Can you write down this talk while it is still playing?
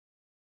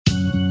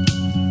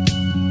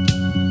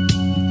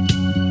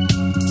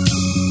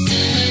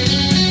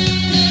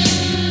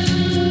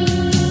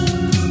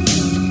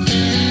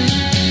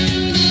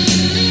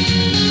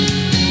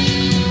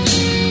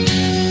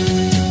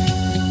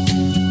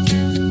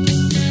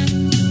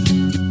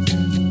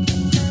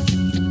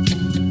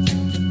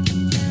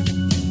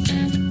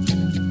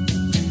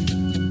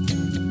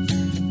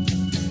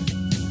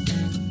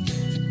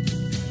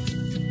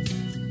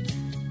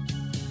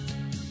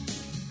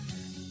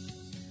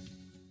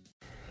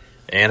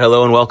And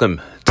hello and welcome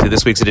to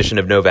this week's edition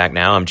of Novak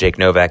Now. I'm Jake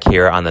Novak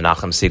here on the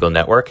Nachum Segal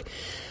Network.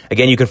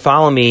 Again, you can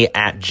follow me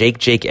at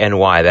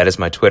JakeJakeNY. That is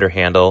my Twitter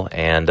handle.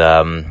 And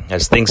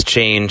as things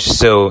change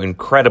so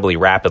incredibly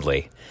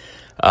rapidly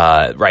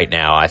right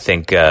now, I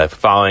think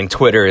following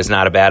Twitter is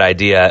not a bad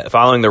idea.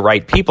 Following the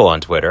right people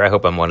on Twitter, I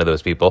hope I'm one of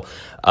those people,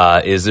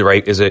 is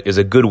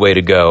a good way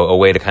to go, a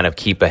way to kind of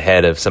keep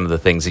ahead of some of the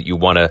things that you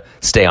want to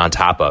stay on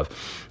top of.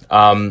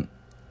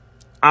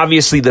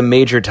 Obviously, the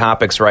major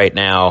topics right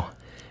now,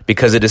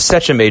 because it is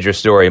such a major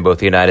story in both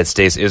the United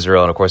States,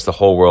 Israel, and of course the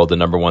whole world, the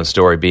number one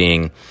story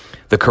being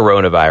the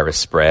coronavirus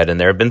spread. And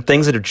there have been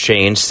things that have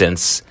changed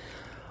since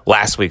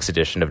last week's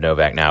edition of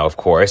Novak Now, of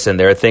course. And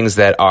there are things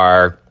that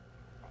are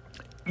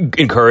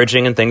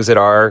encouraging and things that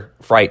are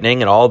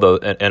frightening and all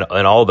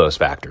those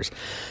factors.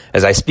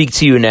 As I speak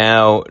to you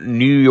now,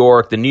 New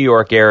York, the New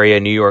York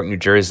area, New York, New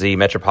Jersey,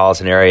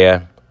 metropolitan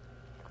area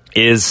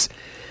is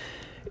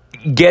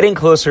getting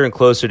closer and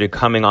closer to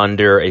coming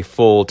under a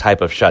full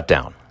type of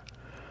shutdown.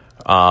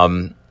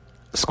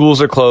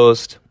 Schools are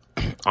closed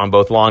on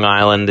both Long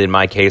Island, in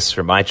my case,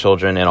 for my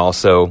children, and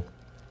also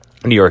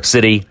New York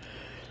City.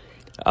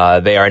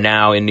 They are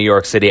now in New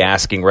York City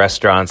asking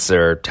restaurants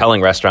or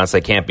telling restaurants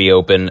they can't be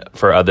open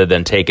for other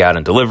than takeout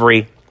and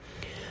delivery.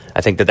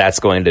 I think that that's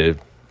going to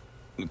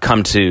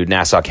come to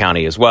Nassau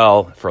County as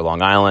well for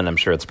Long Island. I'm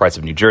sure it's parts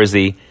of New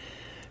Jersey.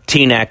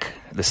 Teaneck,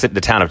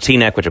 the town of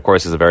Teaneck, which of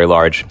course is a very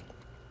large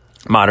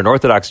modern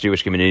Orthodox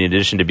Jewish community, in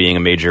addition to being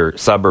a major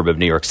suburb of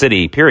New York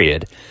City,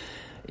 period,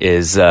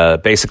 is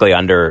basically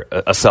under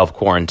a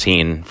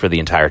self-quarantine for the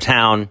entire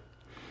town.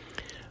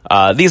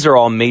 These are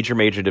all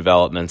major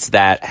developments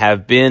that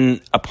have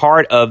been a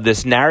part of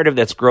this narrative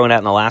that's grown out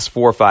in the last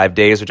 4 or 5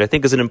 days, which I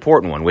think is an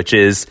important one, which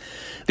is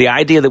the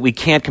idea that we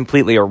can't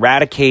completely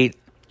eradicate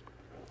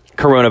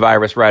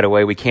coronavirus right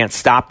away. We can't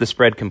stop the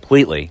spread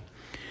completely.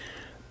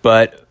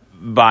 But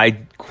by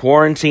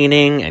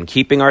quarantining and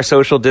keeping our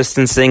social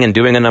distancing and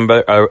doing a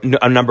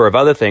number of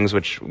other things,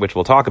 which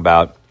we'll talk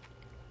about,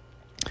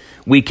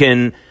 we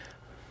can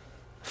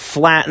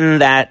flatten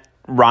that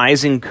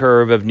rising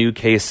curve of new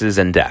cases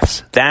and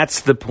deaths.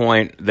 That's the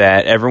point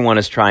that everyone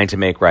is trying to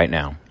make right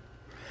now.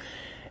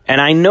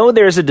 And I know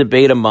there's a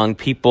debate among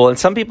people, and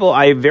some people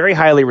I very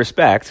highly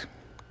respect,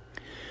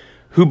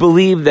 who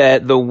believe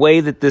that the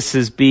way that this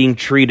is being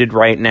treated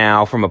right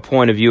now from a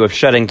point of view of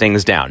shutting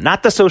things down,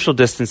 not the social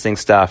distancing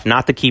stuff,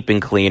 not the keeping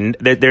clean.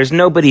 There's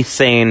nobody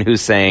sane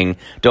who's saying,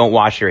 don't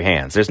wash your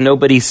hands. There's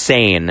nobody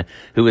sane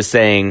who is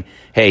saying,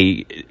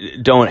 hey,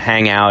 don't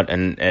hang out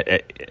and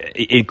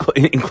in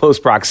close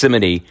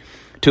proximity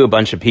to a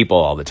bunch of people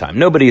all the time.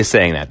 Nobody is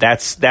saying that.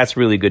 That's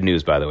really good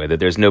news, by the way, that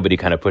there's nobody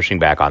kind of pushing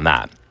back on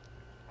that.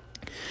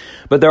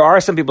 But there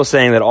are some people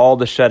saying that all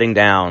the shutting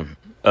down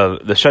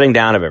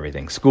of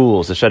everything,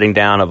 schools, the shutting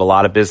down of a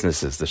lot of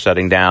businesses, the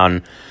shutting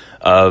down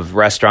of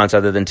restaurants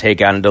other than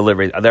takeout and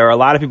delivery. There are a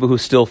lot of people who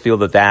still feel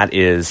that that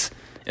is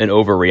an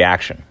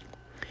overreaction.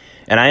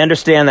 And I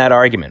understand that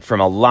argument from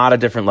a lot of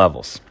different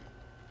levels.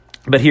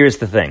 But here's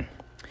the thing.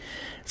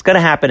 It's going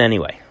to happen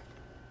anyway.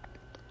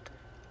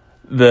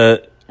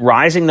 The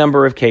rising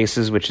number of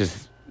cases, which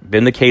has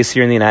been the case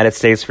here in the United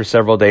States for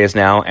several days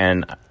now,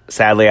 and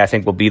sadly I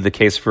think will be the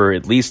case for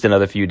at least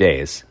another few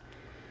days,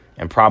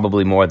 and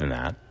probably more than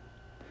that.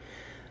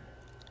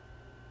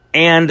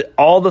 And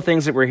all the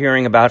things that we're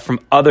hearing about from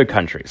other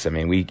countries. I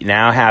mean, we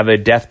now have a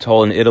death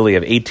toll in Italy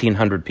of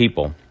 1,800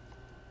 people,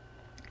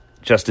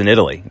 just in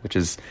Italy, which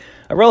is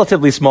a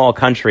relatively small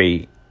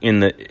country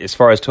as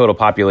far as total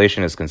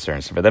population is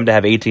concerned. So for them to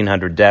have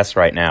 1,800 deaths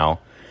right now,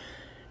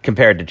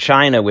 compared to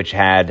China, which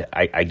had,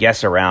 I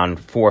guess, around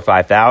 4,000 or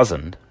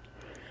 5,000,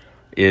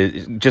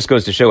 it just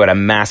goes to show what a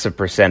massive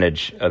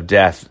percentage of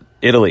death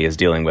Italy is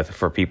dealing with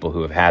for people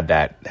who have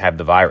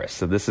the virus.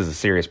 So this is a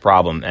serious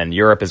problem, and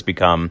Europe has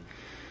become,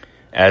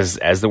 as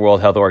the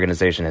World Health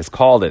Organization has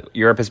called it,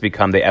 Europe has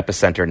become the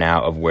epicenter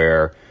now of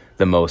where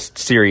the most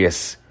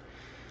serious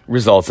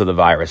results of the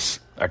virus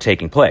are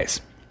taking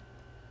place.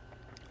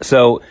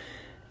 So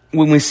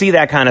when we see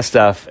that kind of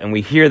stuff and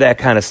we hear that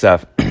kind of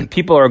stuff,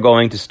 people are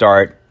going to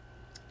start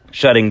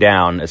shutting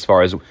down as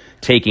far as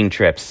taking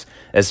trips,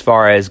 as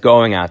far as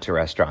going out to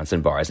restaurants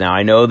and bars. Now,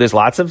 I know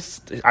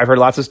I've heard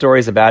lots of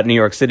stories about New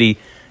York City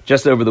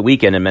just over the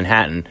weekend in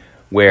Manhattan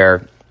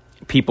where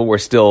people were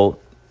still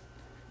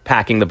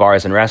packing the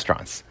bars and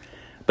restaurants.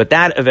 But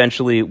that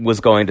eventually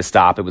was going to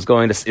stop.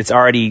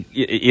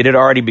 It had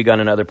already begun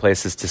in other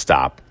places to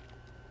stop.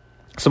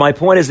 So my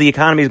point is the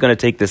economy is going to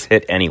take this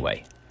hit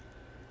anyway.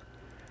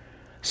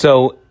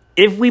 So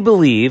if we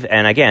believe,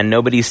 and again,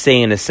 nobody's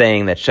saying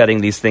that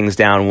shutting these things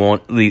down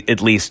won't at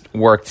least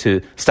work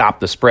to stop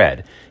the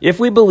spread. If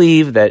we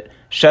believe that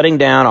shutting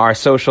down our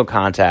social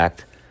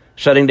contact,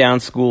 shutting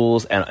down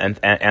schools and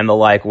the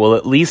like will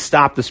at least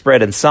stop the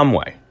spread in some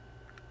way,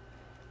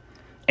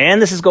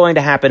 and this is going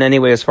to happen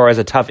anyway as far as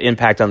a tough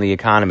impact on the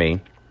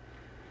economy,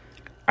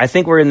 I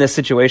think we're in this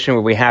situation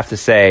where we have to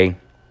say,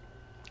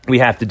 we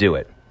have to do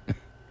it.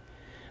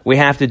 We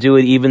have to do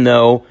it even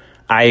though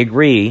I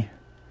agree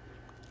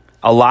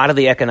a lot of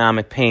the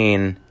economic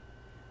pain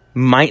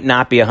might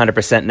not be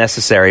 100%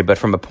 necessary, but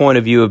from a point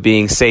of view of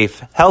being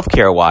safe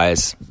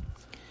healthcare-wise,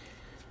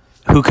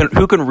 who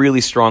can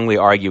really strongly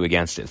argue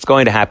against it? It's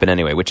going to happen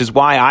anyway, which is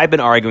why I've been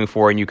arguing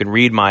for, and you can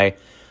read my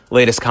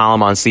latest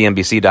column on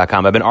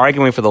CNBC.com, I've been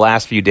arguing for the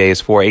last few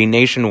days for a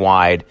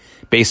nationwide,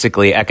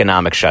 basically,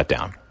 economic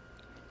shutdown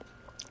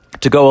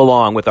to go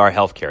along with our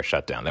healthcare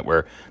shutdown.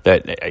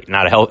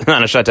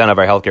 Not a shutdown of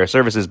our healthcare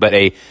services, but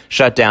a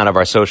shutdown of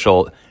our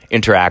social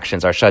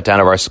interactions, our shutdown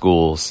of our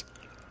schools,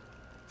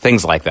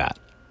 things like that.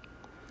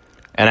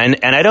 And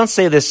I don't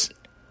say this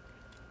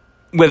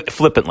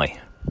flippantly.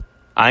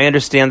 I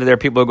understand that there are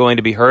people who are going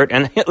to be hurt.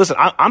 And listen,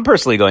 I'm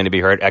personally going to be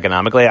hurt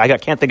economically. I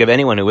can't think of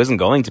anyone who isn't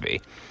going to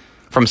be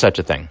from such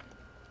a thing.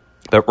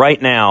 But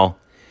right now,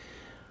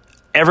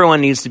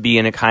 everyone needs to be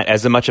in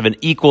as much of an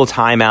equal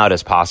timeout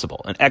as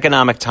possible. An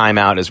economic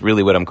timeout is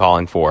really what I'm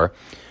calling for.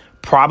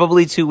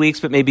 Probably 2 weeks,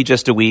 but maybe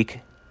just a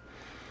week.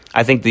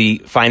 I think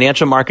the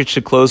financial markets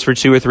should close for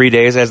 2 or 3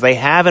 days, as they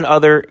have in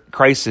other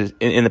crises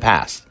in the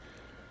past.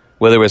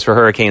 Whether it was for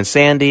Hurricane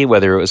Sandy,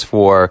 whether it was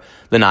for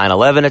the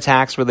 9/11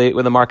 attacks where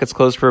the markets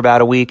closed for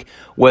about a week,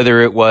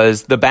 whether it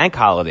was the bank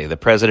holiday that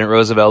President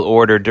Roosevelt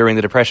ordered during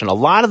the Depression. A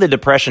lot of the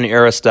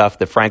Depression-era stuff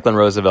that Franklin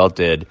Roosevelt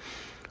did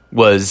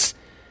was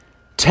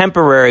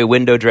temporary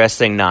window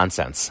dressing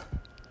nonsense.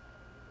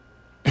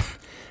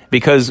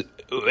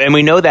 And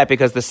we know that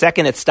because the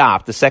second it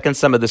stopped, the second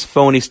some of this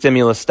phony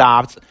stimulus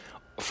stopped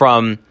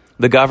from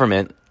the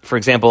government, for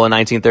example, in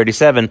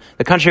 1937,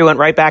 the country went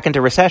right back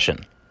into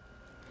recession.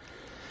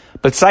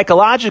 But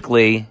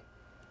psychologically,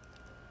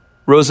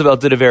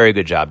 Roosevelt did a very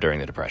good job during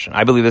the Depression.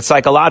 I believe that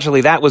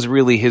psychologically, that was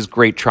really his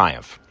great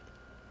triumph.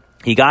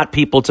 He got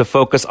people to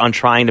focus on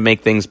trying to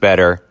make things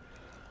better.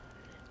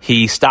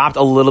 He stopped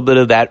a little bit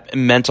of that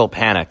mental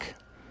panic,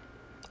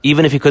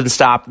 even if he couldn't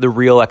stop the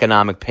real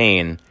economic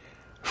pain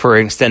for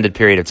an extended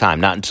period of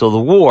time. Not until the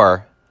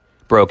war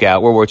broke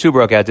out, World War II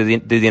broke out,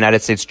 did the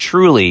United States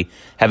truly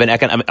have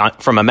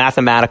from a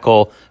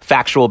mathematical,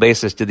 factual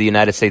basis, did the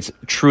United States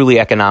truly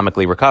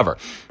economically recover?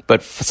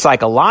 But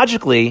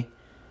psychologically,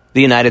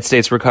 the United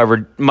States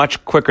recovered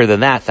much quicker than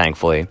that,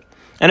 thankfully.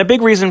 And a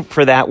big reason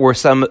for that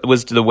was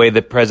the way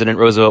that President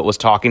Roosevelt was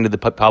talking to the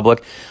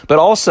public, but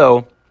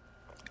also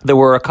there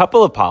were a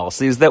couple of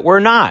policies that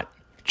were not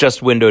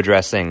just window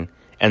dressing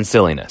and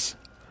silliness.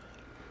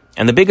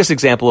 And the biggest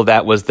example of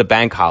that was the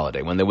bank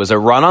holiday, when there was a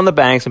run on the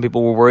banks and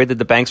people were worried that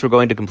the banks were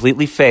going to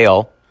completely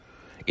fail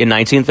in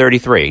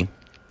 1933,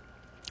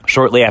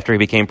 shortly after he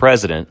became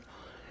president.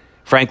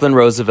 Franklin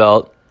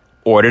Roosevelt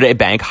ordered a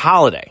bank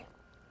holiday,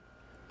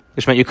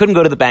 which meant you couldn't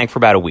go to the bank for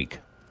about a week.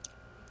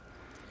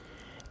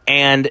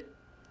 And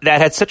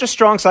that had such a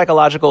strong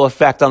psychological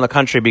effect on the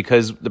country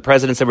because the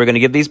president said, we're going to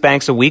give these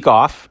banks a week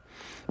off.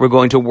 We're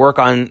going to work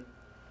on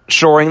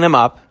shoring them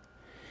up.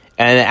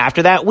 And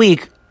after that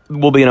week,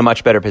 we'll be in a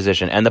much better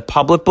position. And the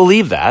public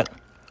believed that.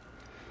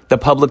 The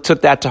public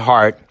took that to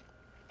heart.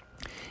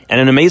 And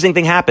an amazing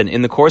thing happened.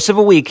 In the course of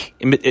a week,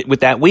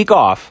 with that week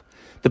off,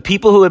 the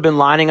people who had been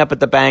lining up at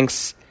the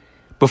banks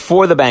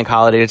before the bank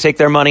holiday to take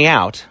their money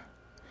out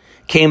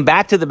came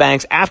back to the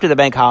banks after the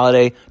bank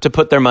holiday to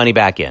put their money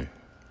back in.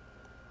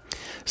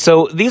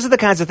 So these are the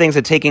kinds of things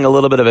that taking a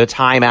little bit of a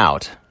time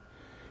out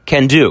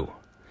can do.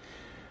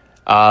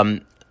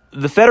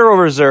 The Federal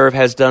Reserve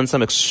has done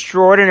some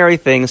extraordinary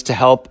things to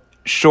help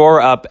shore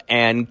up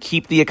and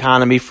keep the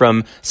economy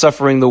from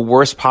suffering the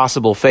worst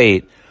possible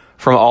fate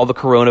from all the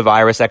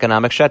coronavirus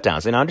economic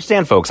shutdowns. And I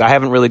understand, folks, I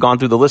haven't really gone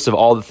through the list of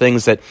all the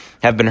things that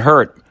have been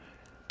hurt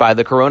by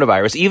the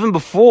coronavirus, even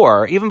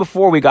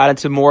before we got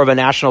into more of a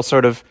national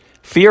sort of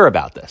fear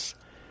about this.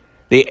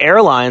 The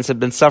airlines have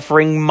been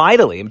suffering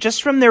mightily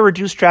just from their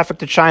reduced traffic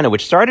to China,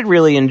 which started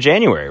really in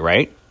January,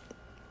 right?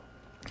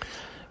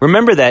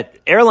 Remember that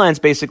airlines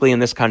basically in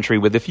this country,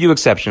 with a few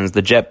exceptions,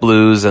 the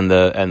JetBlues and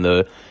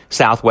the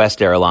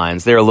Southwest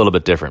Airlines, they're a little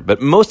bit different.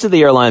 But most of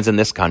the airlines in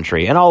this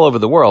country and all over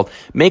the world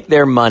make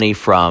their money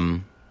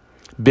from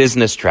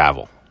business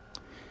travel.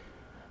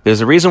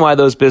 There's a reason why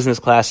those business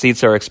class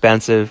seats are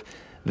expensive.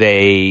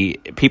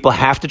 People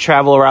have to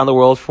travel around the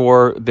world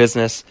for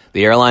business.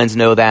 The airlines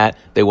know that.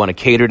 They want to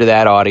cater to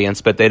that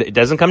audience, but it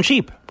doesn't come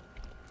cheap.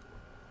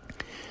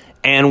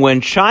 And when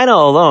China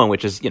alone,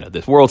 which is,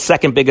 the world's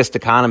second biggest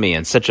economy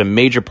and such a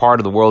major part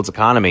of the world's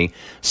economy,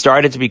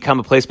 started to become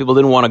a place people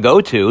didn't want to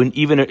go to, and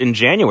even in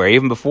January,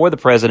 even before the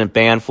president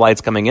banned flights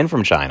coming in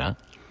from China,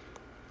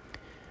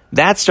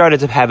 that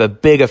started to have a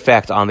big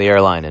effect on the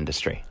airline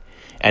industry.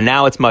 And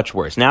now it's much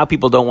worse. Now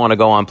people don't want to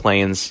go on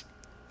planes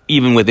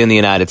even within the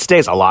United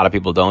States. A lot of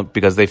people don't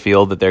because they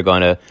feel that they're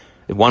going to,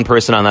 if one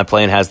person on that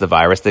plane has the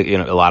virus, a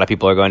lot of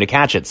people are going to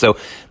catch it. So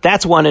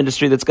that's one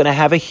industry that's going to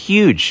have a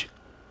huge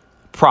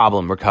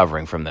problem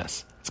recovering from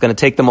this. It's going to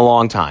take them a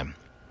long time.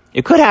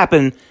 It could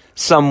happen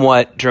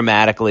somewhat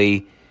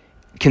dramatically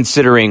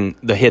considering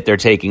the hit they're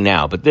taking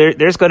now, but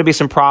there's going to be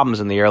some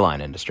problems in the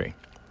airline industry.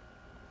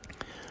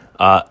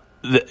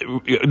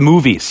 the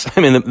movies.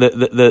 I mean,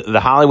 the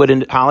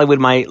Hollywood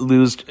might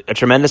lose a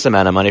tremendous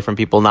amount of money from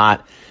people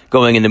not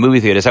going into movie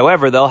theaters.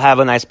 However, they'll have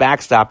a nice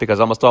backstop because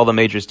almost all the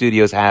major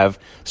studios have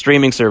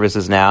streaming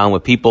services now, and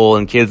with people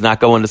and kids not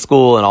going to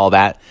school and all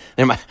that,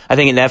 I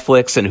think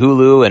Netflix and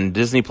Hulu and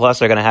Disney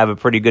Plus are going to have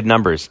pretty good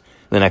numbers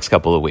in the next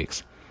couple of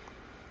weeks.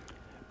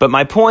 But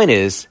my point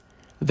is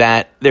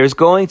that there's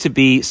going to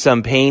be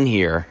some pain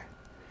here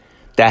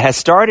that has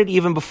started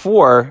even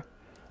before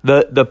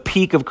the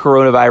peak of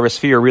coronavirus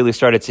fear really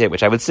started to hit,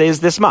 which I would say is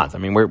this month. I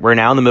mean, we're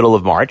now in the middle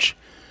of March.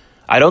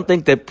 I don't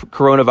think that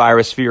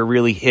coronavirus fear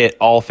really hit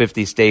all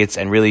 50 states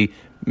and really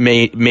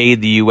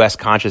made the U.S.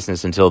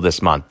 consciousness until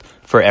this month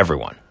for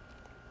everyone.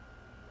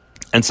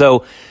 And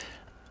so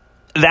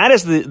that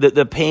is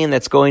the pain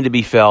that's going to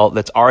be felt,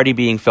 that's already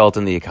being felt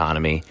in the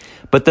economy.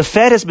 But the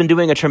Fed has been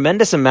doing a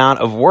tremendous amount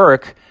of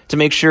work to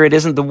make sure it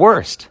isn't the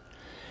worst.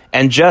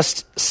 And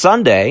just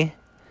Sunday,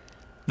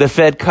 the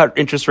Fed cut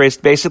interest rates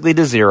basically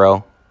to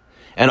zero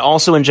and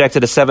also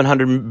injected a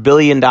 $700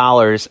 billion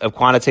of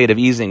quantitative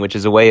easing, which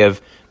is a way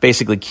of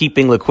basically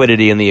keeping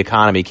liquidity in the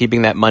economy,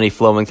 keeping that money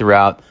flowing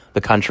throughout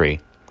the country.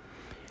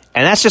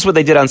 And that's just what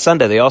they did on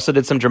Sunday. They also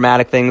did some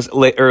dramatic things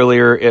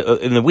earlier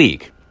in the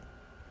week.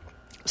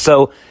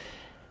 So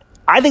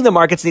I think the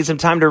markets need some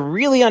time to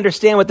really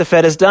understand what the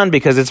Fed has done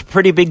because it's a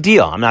pretty big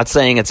deal. I'm not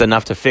saying it's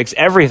enough to fix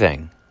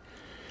everything.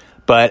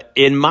 But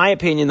in my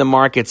opinion, the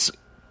markets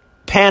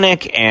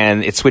panic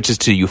and it switches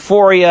to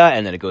euphoria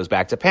and then it goes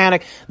back to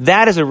panic.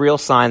 That is a real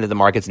sign that the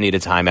markets need a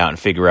timeout and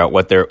figure out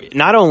what they're,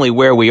 not only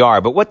where we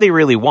are, but what they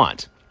really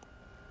want.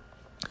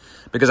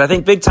 Because I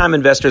think big time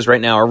investors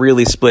right now are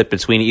really split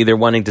between either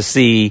wanting to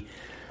see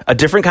a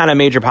different kind of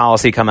major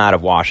policy come out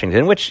of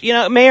Washington, which,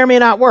 may or may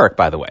not work,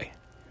 by the way.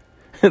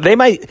 They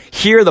might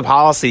hear the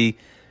policy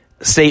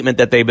statement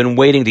that they've been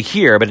waiting to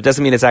hear, but it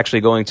doesn't mean it's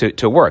actually going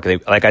to work.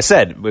 Like I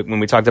said, when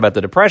we talked about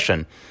the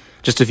Depression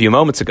just a few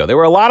moments ago, there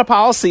were a lot of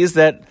policies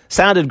that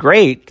sounded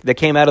great that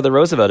came out of the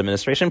Roosevelt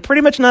administration.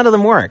 Pretty much none of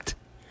them worked.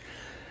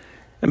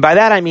 And by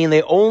that, I mean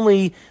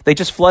they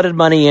just flooded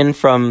money in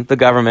from the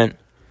government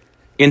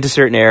into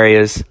certain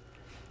areas,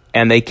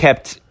 and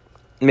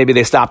maybe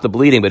they stopped the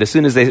bleeding, but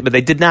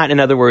they did not, in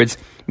other words,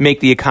 make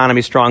the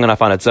economy strong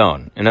enough on its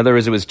own. In other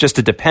words, it was just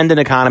a dependent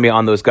economy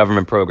on those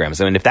government programs.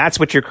 I mean, if that's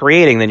what you're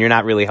creating, then you're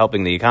not really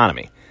helping the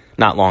economy,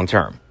 not long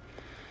term.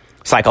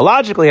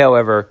 Psychologically,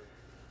 however,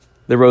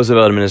 the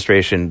Roosevelt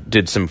administration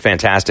did some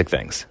fantastic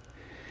things.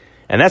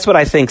 And that's what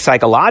I think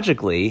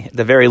psychologically, at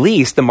the very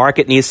least, the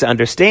market needs to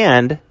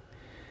understand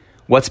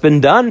what's been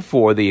done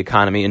for the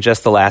economy in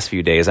just the last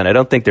few days. And I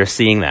don't think they're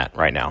seeing that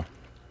right now.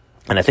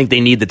 And I think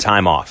they need the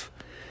time off.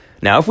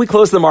 Now, if we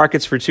close the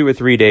markets for 2 or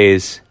 3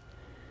 days,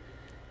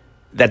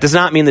 that does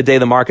not mean the day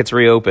the markets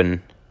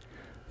reopen,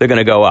 they're going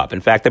to go up.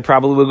 In fact, they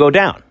probably will go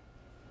down.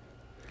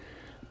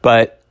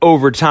 But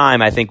over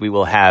time, I think we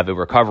will have a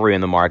recovery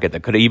in the market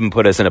that could even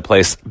put us in a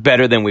place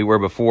better than we were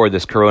before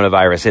this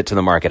coronavirus hit to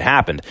the market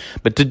happened.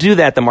 But to do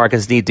that, the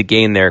markets need to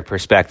gain their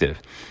perspective.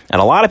 And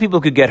a lot of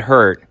people could get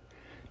hurt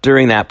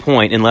during that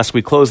point unless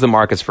we close the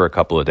markets for a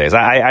couple of days.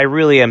 I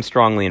really am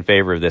strongly in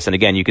favor of this. And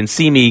again, you can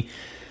see me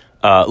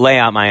lay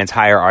out my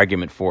entire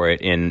argument for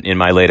it in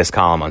my latest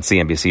column on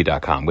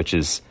CNBC.com, which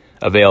is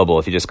available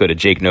if you just go to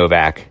Jake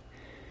Novak.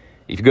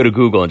 If you go to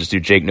Google and just do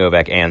Jake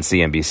Novak and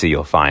CNBC,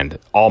 you'll find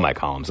all my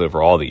columns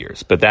over all the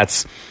years. But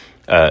that's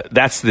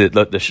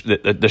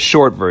the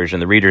short version,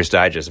 the Reader's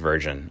Digest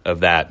version of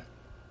that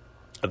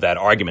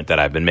argument that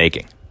I've been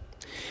making.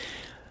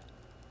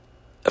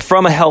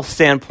 From a health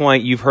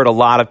standpoint, you've heard a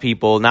lot of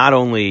people, not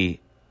only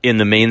in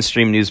the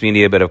mainstream news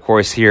media, but of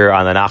course here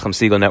on the Nachum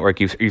Segal Network,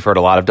 you've heard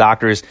a lot of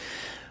doctors.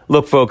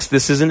 Look, folks,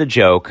 this isn't a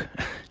joke.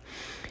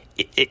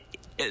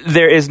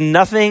 There is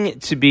nothing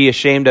to be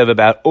ashamed of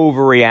about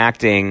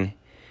overreacting,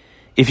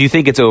 if you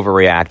think it's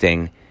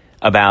overreacting,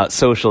 about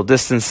social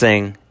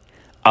distancing,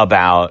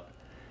 about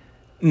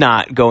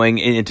not going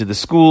into the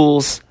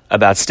schools,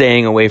 about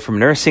staying away from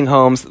nursing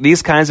homes.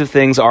 These kinds of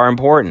things are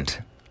important.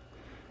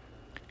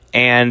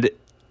 And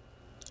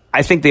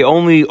I think the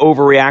only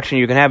overreaction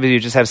you can have is you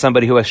just have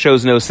somebody who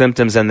shows no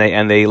symptoms and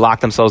they lock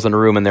themselves in a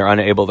room and they're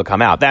unable to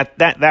come out.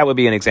 That would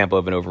be an example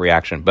of an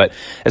overreaction. But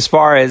as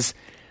far as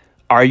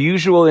our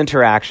usual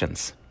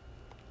interactions,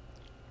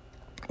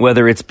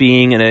 whether it's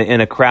being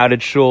in a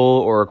crowded shul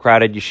or a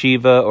crowded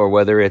yeshiva, or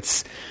whether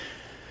it's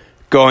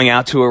going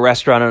out to a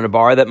restaurant or a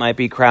bar that might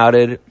be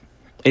crowded,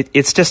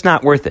 it's just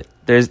not worth it.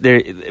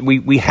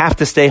 We have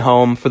to stay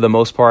home for the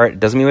most part. It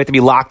doesn't mean we have to be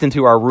locked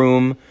into our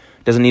room.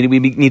 Doesn't mean we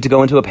need to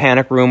go into a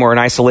panic room or an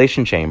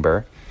isolation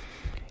chamber.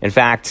 In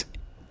fact,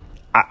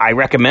 I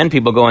recommend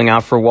people going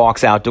out for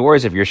walks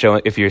outdoors if you're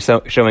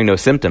showing no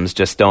symptoms.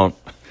 Just don't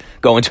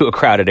go into a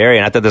crowded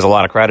area. Not that there's a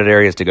lot of crowded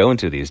areas to go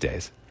into these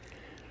days.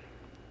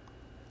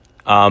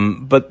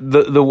 But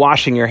the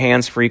washing your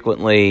hands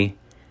frequently,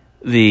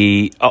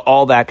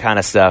 all that kind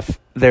of stuff.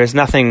 There's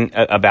nothing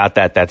about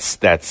that's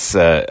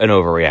an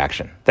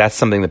overreaction. That's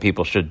something that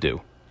people should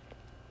do.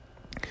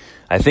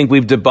 I think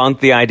we've debunked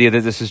the idea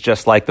that this is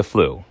just like the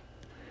flu.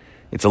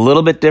 It's a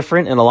little bit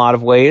different in a lot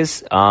of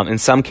ways. In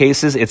some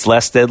cases, it's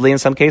less deadly. In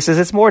some cases,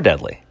 it's more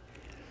deadly.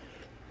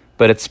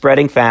 But it's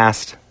spreading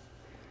fast,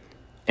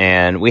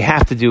 and we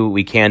have to do what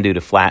we can do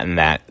to flatten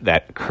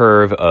that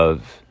curve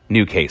of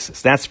new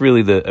cases. That's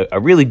really a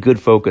really good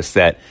focus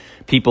that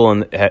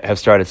people have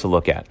started to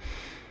look at.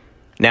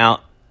 Now,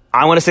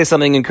 I want to say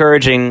something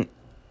encouraging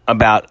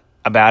about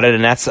it,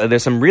 and that's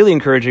there's some really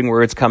encouraging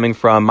words coming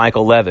from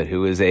Michael Levitt,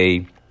 who is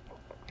a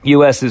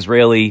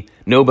U.S.-Israeli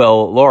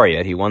Nobel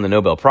laureate. He won the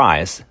Nobel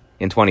Prize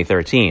in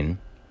 2013.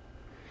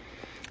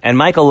 And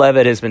Michael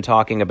Levitt has been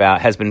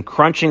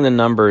crunching the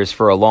numbers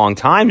for a long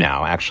time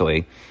now,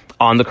 actually,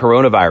 on the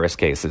coronavirus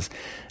cases.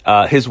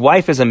 His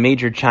wife is a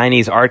major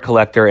Chinese art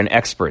collector and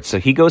expert, so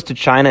he goes to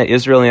China,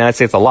 Israel, and the United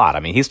States a lot. I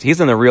mean,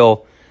 he's in the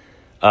real,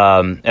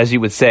 as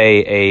you would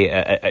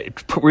say,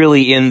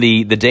 really in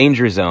the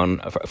danger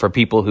zone for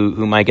people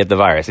who might get the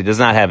virus. He does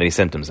not have any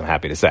symptoms, I'm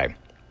happy to say.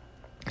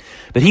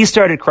 But he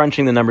started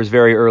crunching the numbers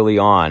very early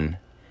on,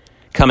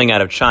 coming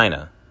out of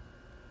China.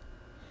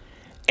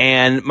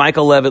 And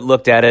Michael Levitt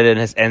looked at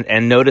it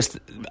and noticed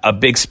a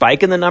big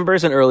spike in the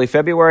numbers in early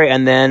February,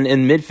 and then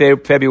in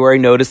mid-February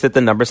noticed that the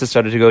numbers had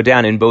started to go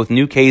down in both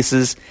new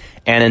cases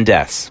and in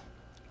deaths.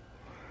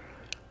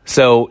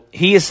 So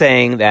he is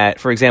saying that,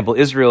 for example,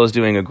 Israel is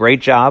doing a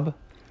great job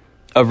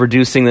of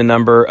reducing the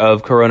number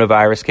of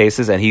coronavirus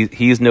cases, and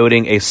he's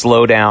noting a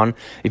slowdown.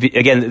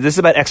 Again, this is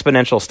about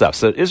exponential stuff.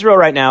 So Israel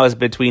right now is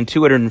between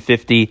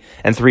 250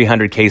 and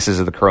 300 cases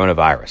of the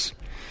coronavirus,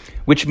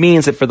 which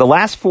means that for the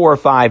last 4 or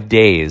 5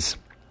 days,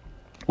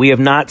 we have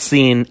not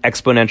seen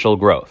exponential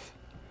growth.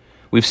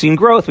 We've seen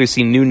growth, we've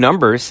seen new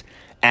numbers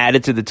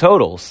added to the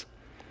totals,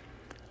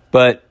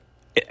 but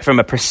from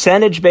a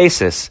percentage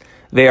basis,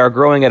 they are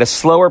growing at a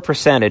slower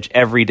percentage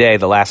every day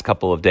the last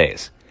couple of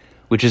days,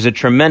 which is a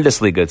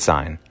tremendously good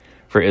sign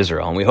for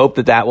Israel. And we hope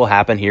that that will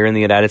happen here in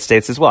the United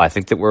States as well. I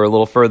think that we're a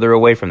little further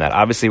away from that.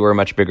 Obviously, we're a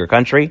much bigger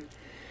country,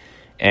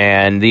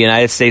 and the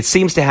United States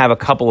seems to have a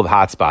couple of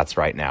hotspots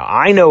right now.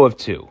 I know of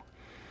 2.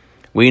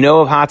 We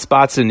know of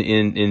hotspots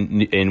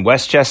in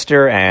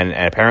Westchester and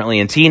apparently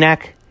in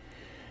Teaneck,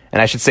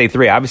 and I should say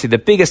 3. Obviously, the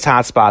biggest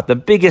hotspot, the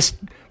biggest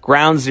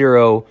ground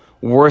zero,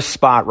 worst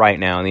spot right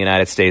now in the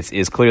United States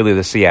is clearly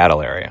the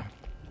Seattle area.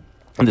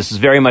 And this is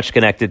very much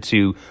connected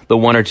to the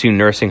 1 or 2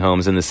 nursing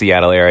homes in the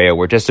Seattle area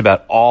where just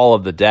about all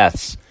of the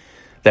deaths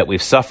that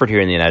we've suffered here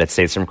in the United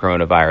States from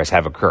coronavirus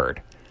have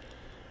occurred.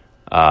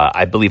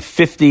 I believe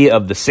 50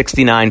 of the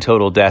 69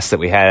 total deaths that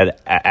we had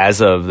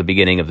as of the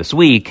beginning of this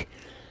week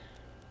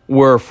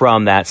were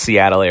from that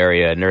Seattle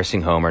area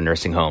nursing home or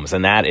nursing homes.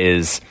 And that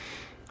is,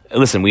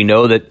 listen, we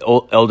know that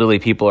elderly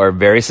people are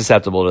very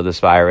susceptible to this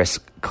virus.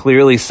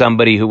 Clearly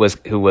somebody who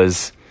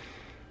was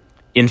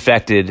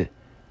infected,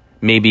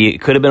 maybe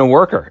it could have been a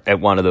worker at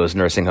one of those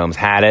nursing homes,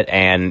 had it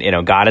and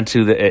got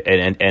into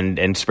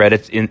and spread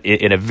it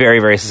in a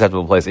very, very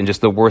susceptible place, in just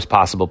the worst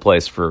possible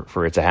place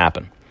for it to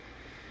happen.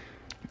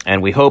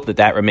 And we hope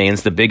that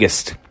remains the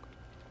biggest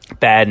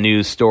bad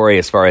news story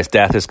as far as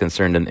death is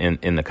concerned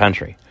in the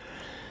country.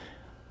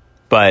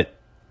 But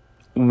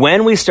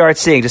when we start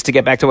seeing, just to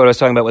get back to what I was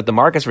talking about with the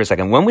markets for a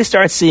second, when we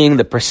start seeing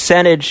the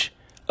percentage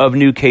of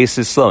new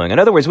cases slowing, in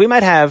other words, we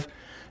might have,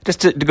 just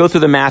to go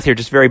through the math here,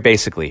 just very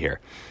basically here,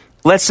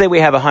 let's say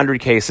we have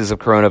 100 cases of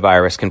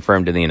coronavirus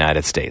confirmed in the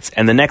United States,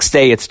 and the next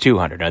day it's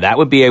 200. Now, that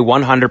would be a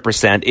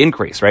 100%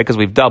 increase, right, because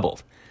we've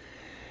doubled.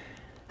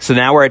 So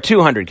now we're at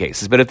 200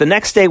 cases. But if the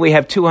next day we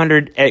have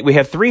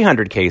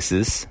 300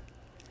 cases,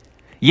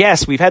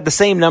 yes, we've had the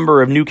same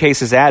number of new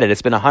cases added.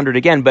 It's been 100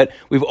 again, but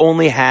we've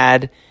only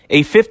had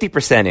a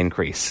 50%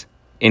 increase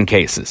in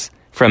cases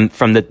from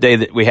the day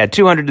that we had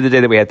 200 to the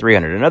day that we had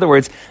 300. In other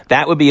words,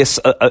 that would be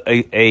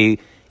a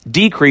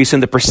decrease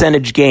in the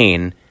percentage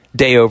gain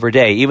day over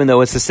day, even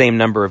though it's the same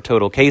number of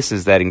total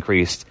cases that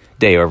increased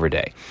day over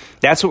day.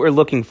 That's what we're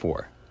looking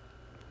for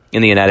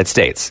in the United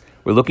States.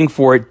 We're looking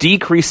for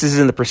decreases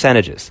in the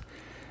percentages,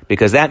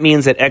 because that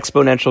means that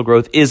exponential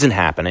growth isn't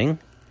happening.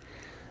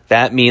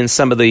 That means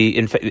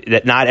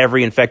that not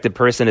every infected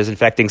person is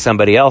infecting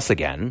somebody else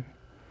again.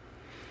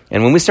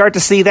 And when we start to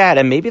see that,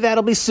 and maybe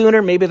that'll be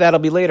sooner, maybe that'll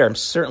be later. I'm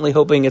certainly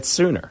hoping it's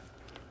sooner.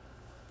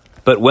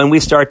 But when we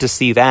start to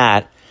see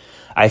that,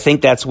 I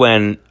think that's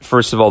when,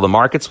 first of all, the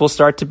markets will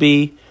start to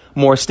be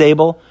more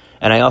stable.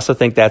 And I also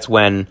think that's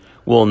when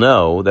we'll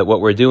know that what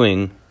we're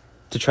doing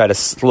to try to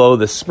slow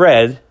the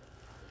spread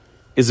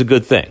is a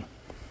good thing.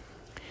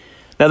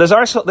 Now, there's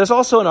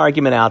also an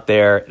argument out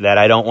there that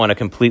I don't want to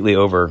completely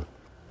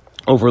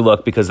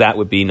overlook, because that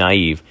would be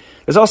naive.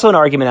 There's also an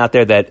argument out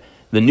there that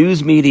the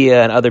news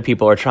media and other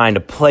people are trying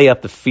to play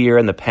up the fear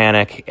and the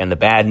panic and the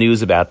bad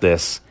news about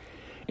this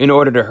in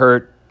order to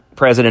hurt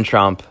President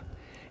Trump,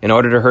 in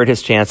order to hurt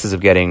his chances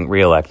of getting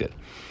reelected.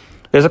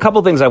 There's a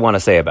couple things I want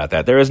to say about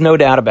that. There is no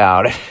doubt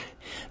about it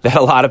that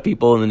a lot of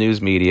people in the news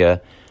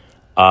media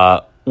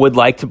would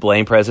like to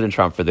blame President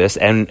Trump for this,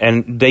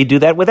 and they do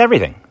that with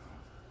everything.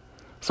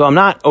 So I'm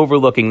not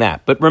overlooking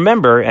that. But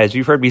remember, as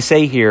you've heard me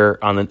say here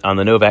on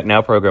the Novak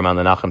Now program on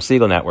the Nachum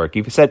Segal Network,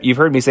 you've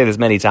heard me say this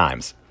many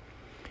times.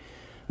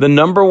 the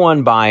number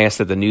one bias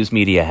that the news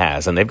media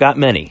has, and they've got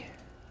many,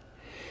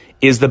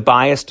 is the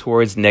bias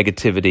towards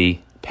negativity,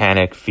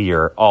 panic,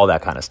 fear, all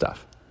that kind of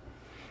stuff.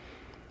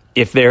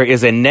 If there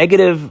is a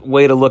negative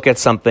way to look at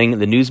something,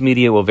 the news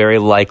media will very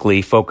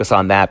likely focus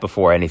on that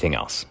before anything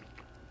else.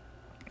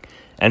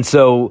 And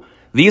so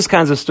these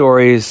kinds of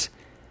stories,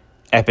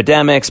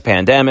 epidemics,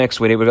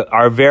 pandemics,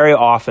 are very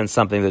often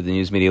something that the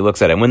news media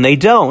looks at. And when they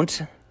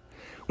don't,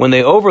 when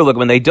they overlook,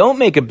 when they don't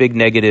make a big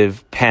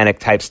negative panic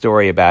type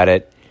story about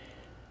it,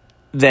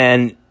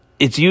 then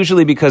it's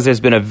usually because there's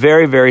been a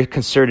very, very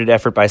concerted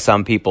effort by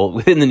some people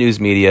within the news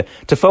media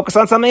to focus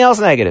on something else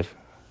negative.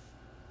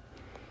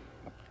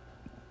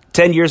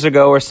 10 years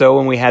ago or so,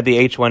 when we had the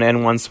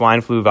H1N1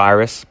 swine flu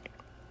virus,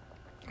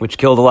 which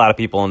killed a lot of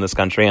people in this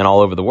country and all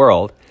over the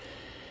world,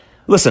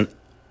 listen,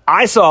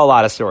 I saw a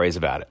lot of stories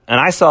about it, and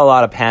I saw a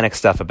lot of panic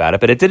stuff about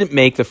it, but it didn't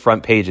make the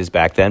front pages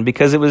back then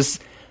because it was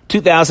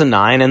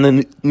 2009 and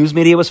the news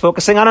media was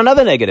focusing on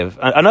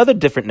another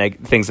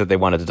different things that they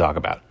wanted to talk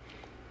about,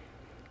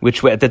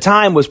 which at the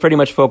time was pretty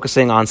much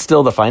focusing on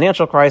still the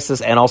financial crisis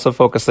and also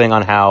focusing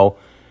on how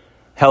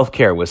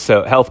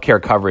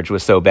healthcare coverage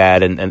was so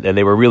bad, and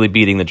they were really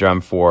beating the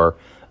drum for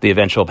the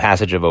eventual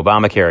passage of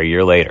Obamacare a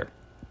year later.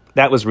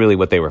 That was really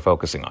what they were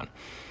focusing on.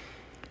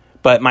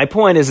 But my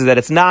point is that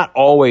it's not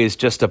always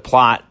just a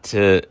plot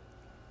to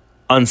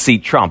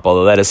unseat Trump,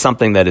 although that is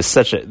something that is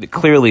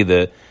clearly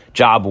the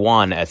job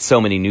one at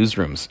so many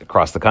newsrooms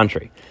across the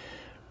country.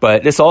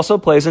 But this also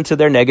plays into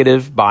their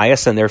negative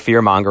bias and their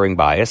fear-mongering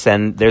bias,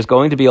 and there's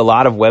going to be a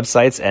lot of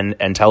websites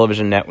and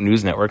television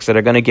news networks that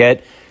are going to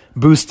get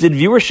boosted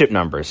viewership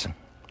numbers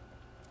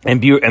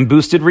and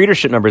boosted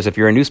readership numbers if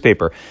you're a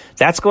newspaper.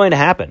 That's going to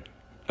happen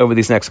over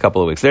these next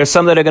couple of weeks. There's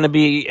some that are going to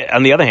be,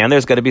 on the other hand,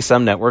 there's going to be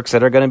some networks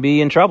that are going to be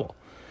in trouble.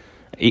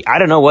 I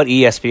don't know what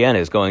ESPN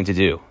is going to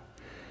do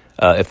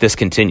if this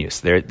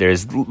continues.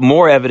 There's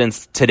more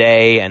evidence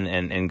today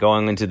and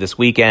going into this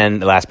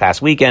weekend, the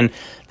past weekend,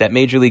 that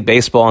Major League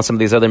Baseball and some of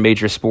these other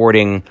major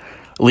sporting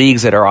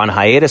leagues that are on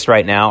hiatus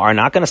right now are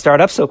not going to start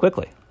up so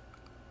quickly.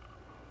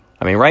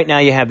 I mean, right now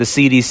you have the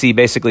CDC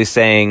basically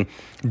saying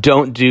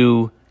don't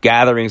do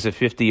gatherings of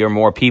 50 or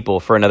more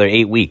people for another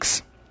 8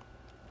 weeks.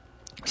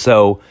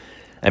 So,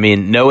 I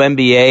mean, no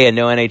NBA and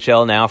no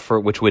NHL now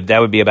that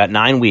would be about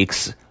 9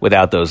 weeks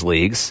without those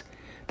leagues.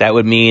 That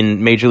would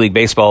mean Major League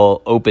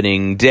Baseball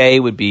opening day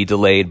would be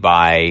delayed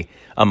by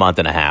a month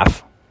and a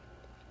half.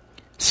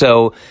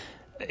 So,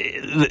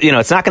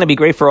 it's not going to be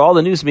great for all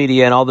the news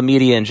media and all the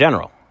media in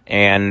general.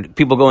 And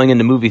people going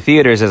into movie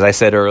theaters, as I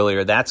said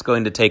earlier, that's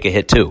going to take a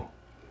hit too.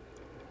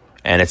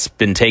 And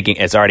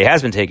it already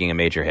has been taking a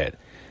major hit,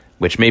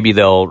 which maybe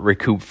they'll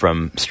recoup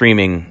from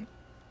streaming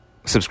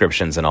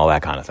subscriptions and all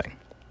that kind of thing.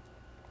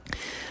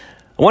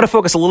 I want to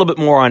focus a little bit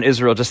more on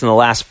Israel just in the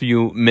last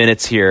few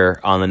minutes here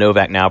on the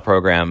Novak Now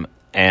program.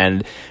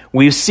 And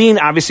we've seen,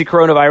 obviously,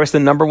 coronavirus, the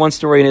number one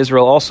story in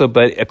Israel also,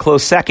 but a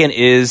close second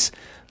is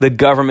the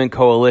government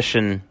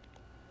coalition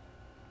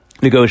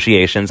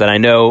negotiations. And I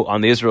know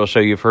on the Israel show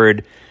you've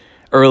heard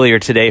earlier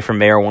today from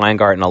Mayor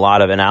Weingarten a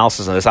lot of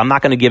analysis on this. I'm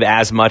not going to give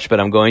as much,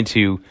 but I'm going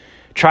to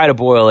try to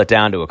boil it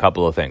down to a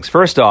couple of things.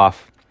 First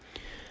off,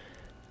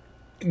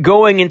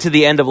 going into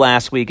the end of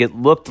last week, it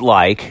looked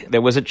like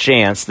there was a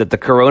chance that the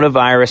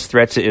coronavirus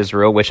threat to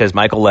Israel, which, as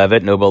Michael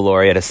Levitt, Nobel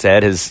laureate, has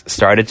said, has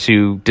started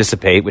to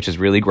dissipate, which is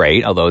really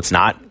great, although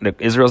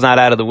Israel's not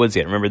out of the woods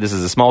yet. Remember, this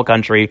is a small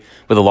country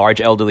with a large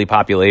elderly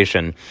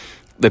population.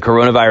 The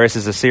coronavirus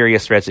is a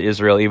serious threat to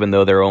Israel, even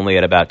though they're only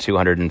at about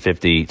between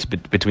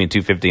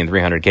 250 and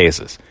 300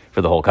 cases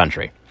for the whole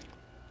country.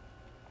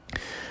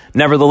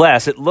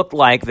 Nevertheless, it looked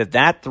like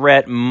that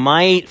threat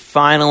might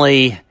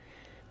finally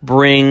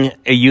bring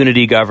a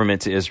unity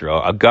government to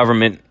Israel, a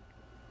government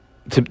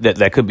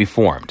that could be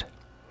formed.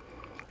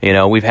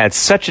 We've had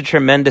such a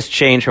tremendous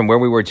change from where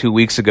we were 2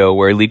 weeks ago,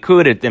 where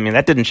Likud,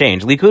 that didn't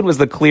change. Likud was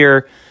the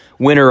clear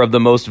winner of the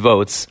most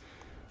votes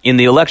in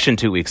the election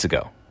 2 weeks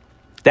ago.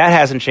 That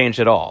hasn't changed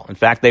at all. In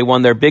fact, they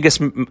won their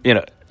biggest,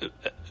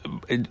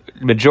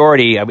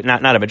 majority,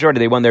 not a majority,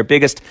 they won their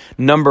biggest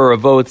number of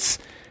votes,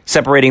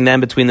 separating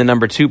them between the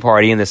number two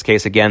party, in this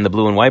case, again, the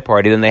blue and white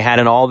party, than they had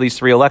in all these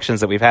three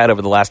elections that we've had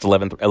over the last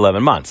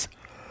 11 months.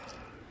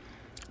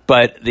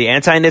 But the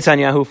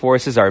anti-Netanyahu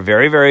forces are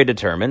very, very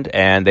determined,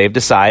 and they've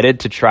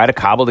decided to try to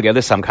cobble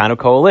together some kind of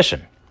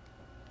coalition.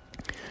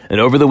 And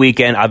over the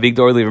weekend,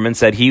 Avigdor Lieberman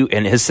said he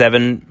and his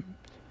seven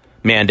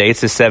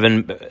members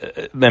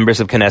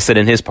of Knesset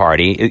in his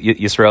party,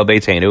 Yisrael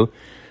Beitenu,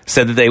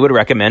 said that they would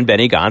recommend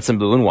Benny Gantz and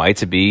Blue and White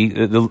to be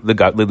the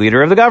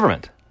leader of the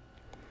government,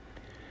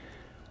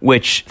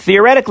 which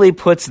theoretically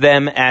puts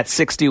them at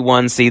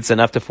 61 seats,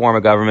 enough to form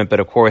a government. But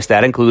of course,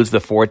 that includes the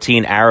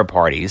 14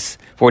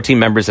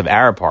 members of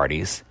Arab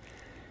parties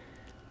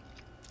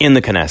in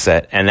the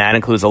Knesset. And that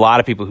includes a lot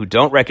of people who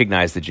don't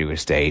recognize the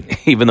Jewish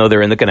state, even though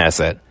they're in the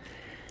Knesset,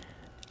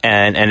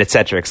 and et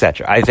cetera, et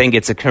cetera. I think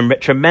it's a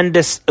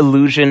tremendous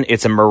illusion.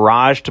 It's a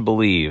mirage to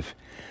believe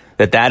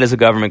that is a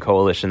government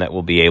coalition that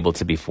will be able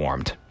to be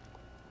formed.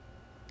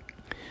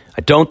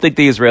 I don't think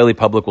the Israeli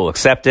public will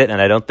accept it,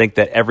 and I don't think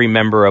that every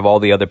member of all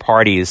the other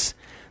parties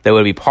that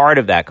would be part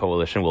of that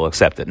coalition will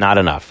accept it. Not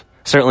enough.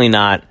 Certainly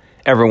not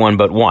everyone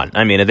but one.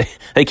 I mean,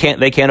 they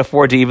can't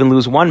afford to even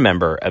lose one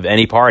member of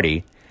any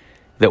party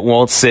that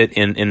won't sit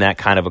in that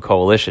kind of a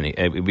coalition.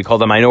 We call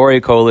the minority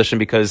coalition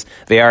because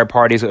they are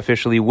parties that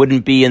officially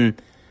wouldn't be in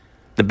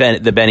the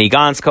Benny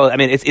Gantz coalition. I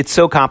mean, it's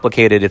so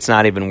complicated, it's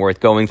not even worth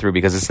going through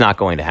because it's not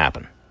going to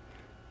happen.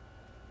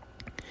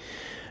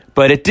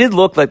 But it did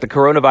look like the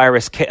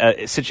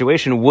coronavirus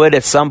situation would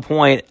at some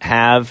point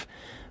have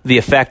the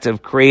effect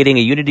of creating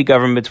a unity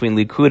government between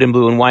Likud and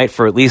Blue and White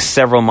for at least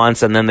several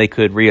months, and then they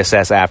could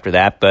reassess after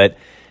that. But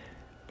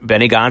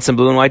Benny Gantz and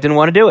Blue and White didn't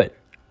want to do it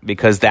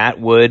because that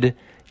would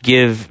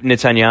give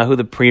Netanyahu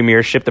the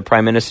premiership, the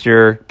prime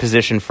minister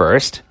position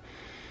first.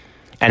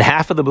 And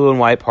half of the Blue and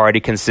White party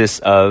consists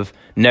of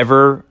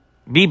never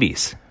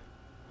Bibis.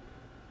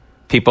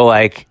 People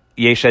like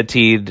Yesh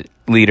Atid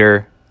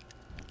leader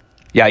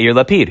Yair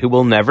Lapid, who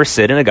will never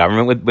sit in a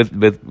government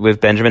with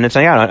Benjamin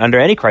Netanyahu under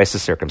any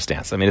crisis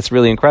circumstance. I mean, it's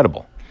really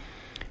incredible.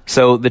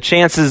 So the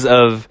chances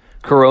of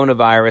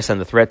coronavirus and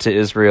the threat to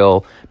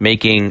Israel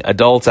making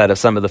adults out of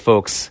some of the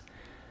folks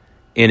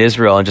in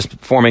Israel and just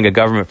forming a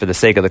government for the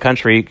sake of the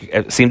country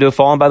seem to have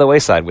fallen by the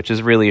wayside, which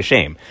is really a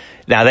shame.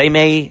 Now, they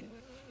may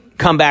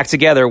come back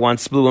together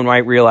once Blue and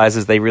White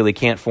realizes they really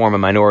can't form a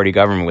minority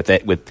government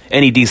with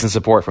any decent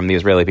support from the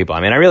Israeli people.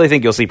 I mean, I really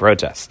think you'll see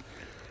protests,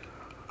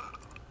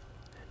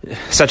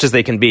 such as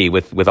they can be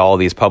with all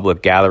these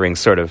public gatherings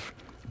sort of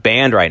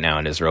banned right now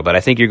in Israel. But I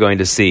think you're going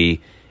to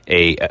see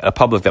a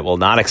public that will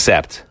not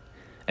accept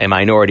a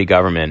minority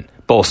government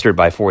bolstered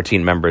by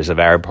 14 members of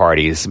Arab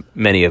parties,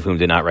 many of whom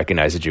did not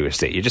recognize the Jewish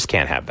state. You just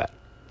can't have that.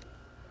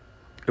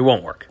 It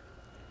won't work.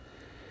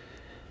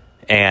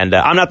 And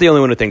I'm not the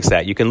only one who thinks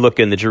that. You can look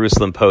in the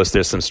Jerusalem Post.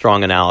 There's some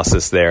strong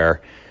analysis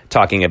there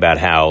talking about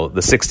how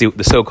the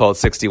so-called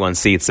 61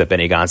 seats that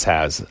Benny Gantz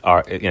has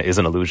is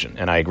an illusion.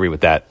 And I agree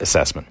with that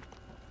assessment.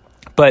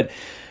 But,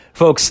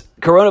 folks,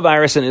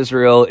 coronavirus in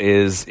Israel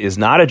is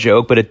not a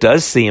joke, but it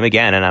does seem,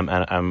 again, and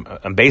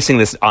I'm basing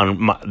this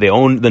on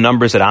the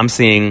numbers that I'm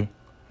seeing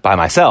by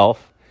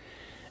myself,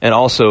 and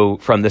also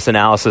from this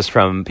analysis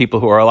from people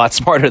who are a lot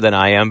smarter than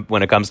I am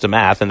when it comes to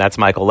math, and that's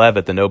Michael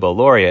Levitt, the Nobel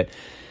laureate,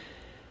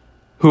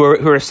 who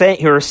are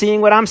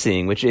seeing what I'm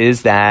seeing, which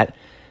is that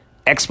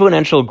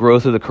exponential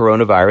growth of the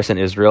coronavirus in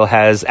Israel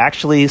has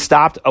actually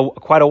stopped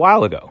quite a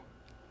while ago.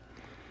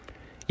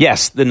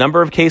 Yes, the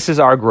number of cases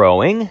are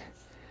growing,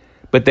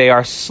 but they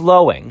are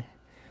slowing.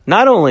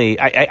 Not only,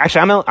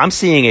 I'm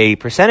seeing a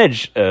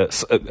percentage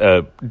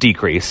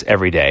decrease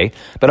every day,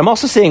 but I'm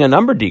also seeing a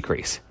number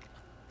decrease.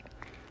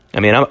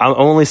 I mean, I'm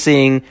only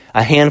seeing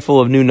a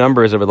handful of new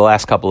numbers over the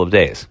last couple of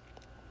days.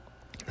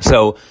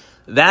 So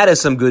that is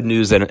some good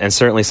news and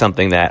certainly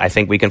something that I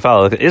think we can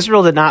follow.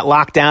 Israel did not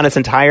lock down its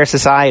entire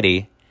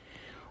society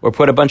or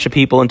put a bunch of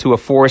people into a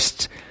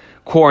forced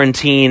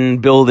quarantine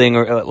building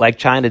or like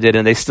China did,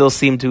 and they still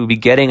seem to be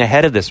getting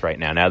ahead of this right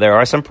now. Now, there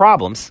are some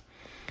problems.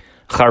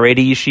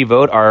 Haredi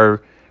yeshivot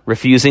are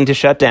refusing to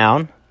shut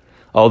down,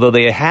 although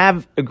they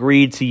have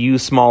agreed to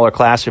use smaller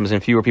classrooms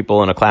and fewer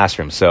people in a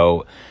classroom.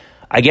 So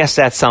I guess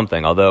that's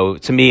something. Although,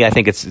 to me, I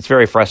think it's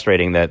very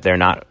frustrating that they're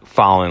not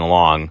following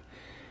along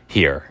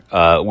here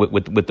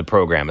with the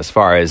program as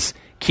far as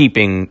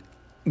keeping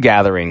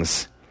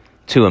gatherings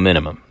to a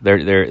minimum.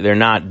 They're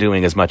not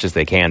doing as much as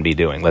they can be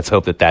doing. Let's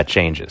hope that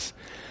changes.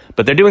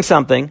 But they're doing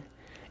something,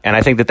 and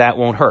I think that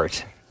won't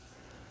hurt.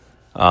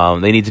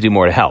 They need to do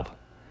more to help.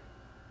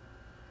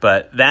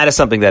 But that is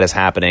something that is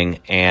happening,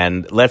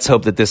 and let's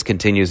hope that this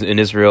continues in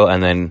Israel,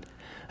 and then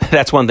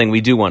that's one thing we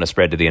do want to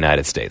spread to the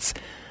United States.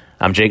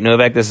 I'm Jake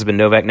Novak. This has been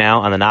Novak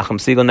Now on the Nachum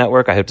Segal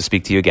Network. I hope to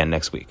speak to you again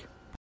next week.